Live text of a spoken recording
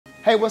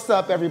Hey, what's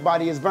up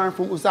everybody? It's Vern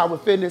from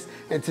Usawa Fitness,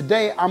 and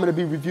today I'm gonna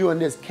be reviewing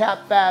this Cap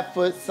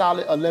 5-foot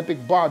solid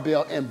Olympic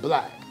barbell in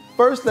black.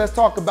 First, let's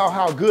talk about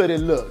how good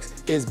it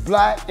looks. It's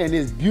black and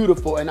it's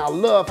beautiful, and I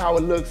love how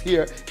it looks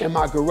here in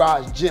my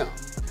garage gym.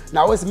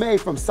 Now, it's made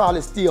from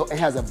solid steel and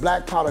has a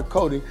black powder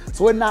coating,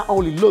 so it not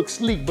only looks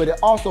sleek, but it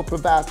also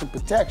provides some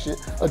protection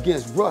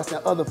against rust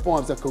and other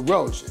forms of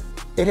corrosion.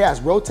 It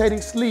has rotating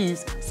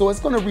sleeves, so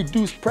it's going to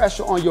reduce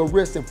pressure on your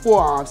wrists and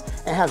forearms,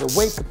 and has a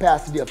weight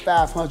capacity of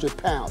 500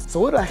 pounds.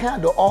 So it'll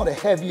handle all the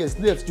heaviest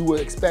lifts you would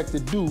expect to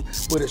do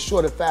with a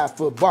shorter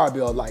 5-foot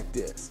barbell like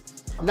this.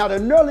 Now, the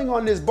knurling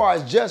on this bar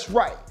is just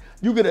right.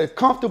 You get a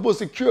comfortable,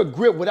 secure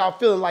grip without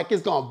feeling like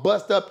it's going to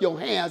bust up your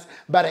hands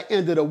by the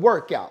end of the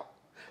workout.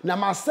 Now,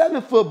 my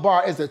 7-foot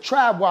bar is a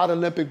tri-wide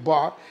Olympic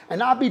bar,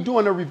 and I'll be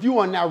doing a review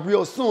on that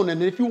real soon.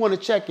 And if you want to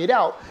check it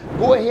out,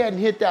 go ahead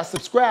and hit that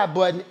subscribe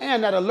button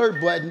and that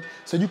alert button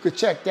so you can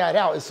check that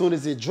out as soon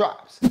as it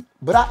drops.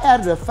 But I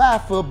added a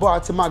 5-foot bar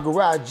to my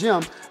garage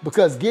gym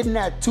because getting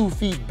that 2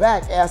 feet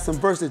back adds some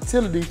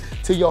versatility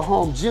to your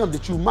home gym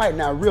that you might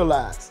not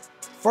realize.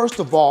 First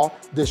of all,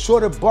 the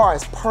shorter bar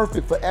is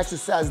perfect for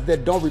exercises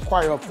that don't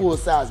require a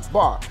full-size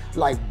bar,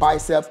 like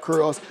bicep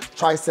curls,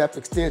 tricep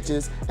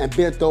extensions, and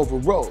bent over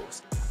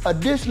rows.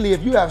 Additionally,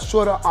 if you have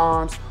shorter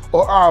arms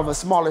or are of a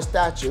smaller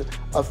stature,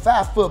 a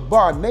 5-foot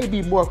bar may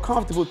be more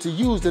comfortable to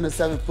use than a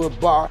 7-foot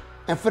bar,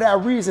 and for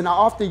that reason, I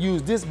often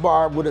use this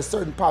bar with a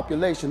certain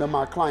population of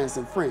my clients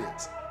and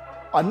friends.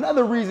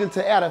 Another reason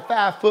to add a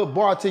 5-foot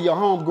bar to your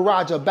home,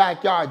 garage, or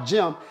backyard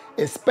gym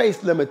is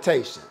space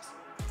limitations.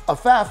 A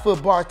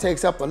 5-foot bar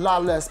takes up a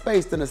lot less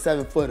space than a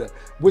 7-footer,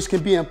 which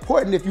can be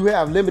important if you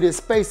have limited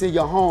space in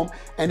your home,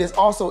 and it's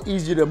also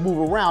easier to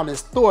move around and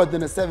store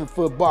than a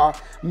 7-foot bar,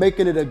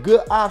 making it a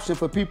good option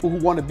for people who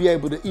want to be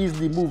able to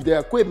easily move their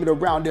equipment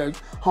around their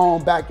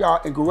home,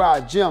 backyard, and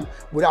garage gym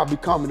without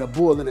becoming a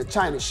bull in a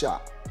china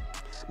shop.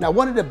 Now,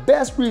 one of the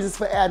best reasons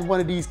for adding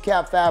one of these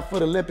Cap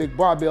 5-foot Olympic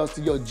barbells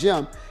to your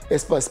gym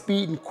is for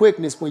speed and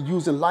quickness when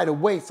using lighter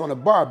weights on a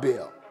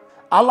barbell.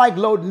 I like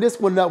loading this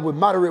one up with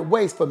moderate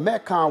weights for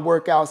Metcon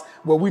workouts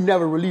where we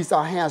never release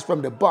our hands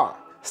from the bar.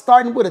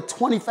 Starting with a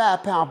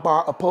 25-pound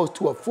bar opposed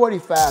to a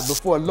 45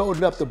 before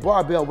loading up the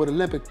barbell with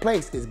Olympic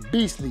plates is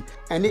beastly,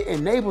 and it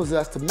enables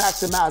us to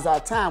maximize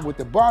our time with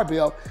the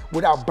barbell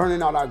without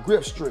burning out our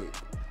grip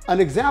strength. An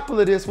example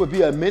of this would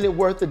be a minute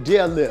worth of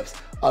deadlifts,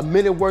 a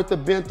minute worth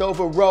of bent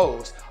over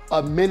rows,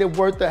 a minute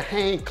worth of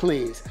hang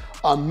cleans,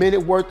 a minute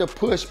worth of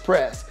push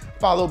press,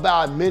 followed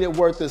by a minute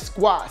worth of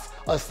squats,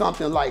 or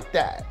something like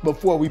that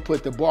before we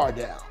put the bar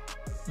down.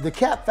 The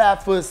Cap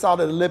 5-foot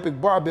solid Olympic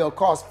barbell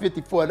costs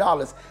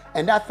 $54,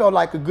 and that felt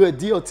like a good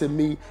deal to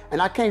me, and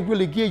I can't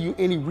really give you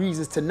any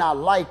reasons to not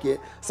like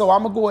it, so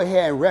I'm gonna go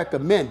ahead and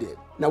recommend it.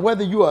 Now,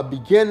 whether you're a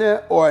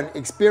beginner or an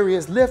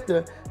experienced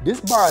lifter, this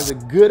bar is a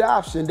good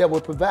option that will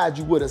provide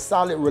you with a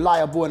solid,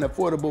 reliable, and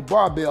affordable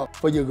barbell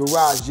for your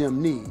garage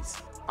gym needs.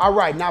 All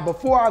right, now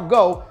before I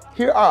go,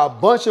 here are a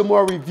bunch of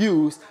more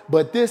reviews,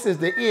 but this is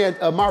the end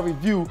of my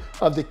review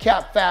of the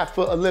Cap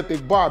 5-foot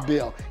Olympic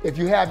barbell. If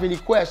you have any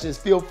questions,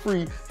 feel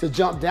free to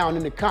jump down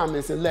in the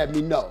comments and let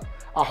me know.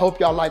 I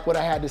hope y'all like what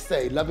I had to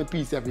say. Love and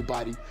peace,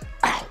 everybody.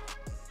 Out.